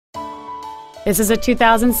This is a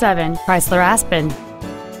 2007 Chrysler Aspen.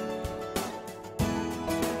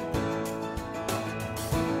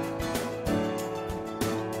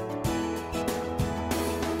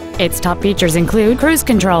 Its top features include cruise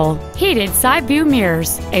control, heated side view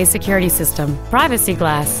mirrors, a security system, privacy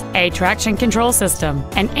glass, a traction control system,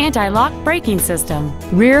 an anti-lock braking system,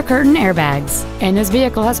 rear curtain airbags, and this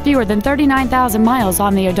vehicle has fewer than 39,000 miles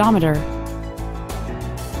on the odometer.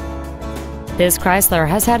 This Chrysler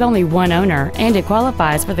has had only one owner and it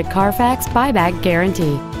qualifies for the Carfax buyback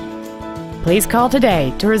guarantee. Please call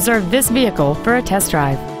today to reserve this vehicle for a test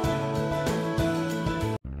drive.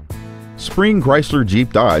 Spring Chrysler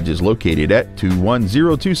Jeep Dodge is located at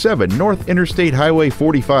 21027 North Interstate Highway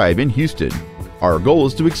 45 in Houston. Our goal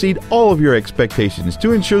is to exceed all of your expectations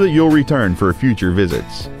to ensure that you'll return for future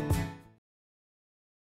visits.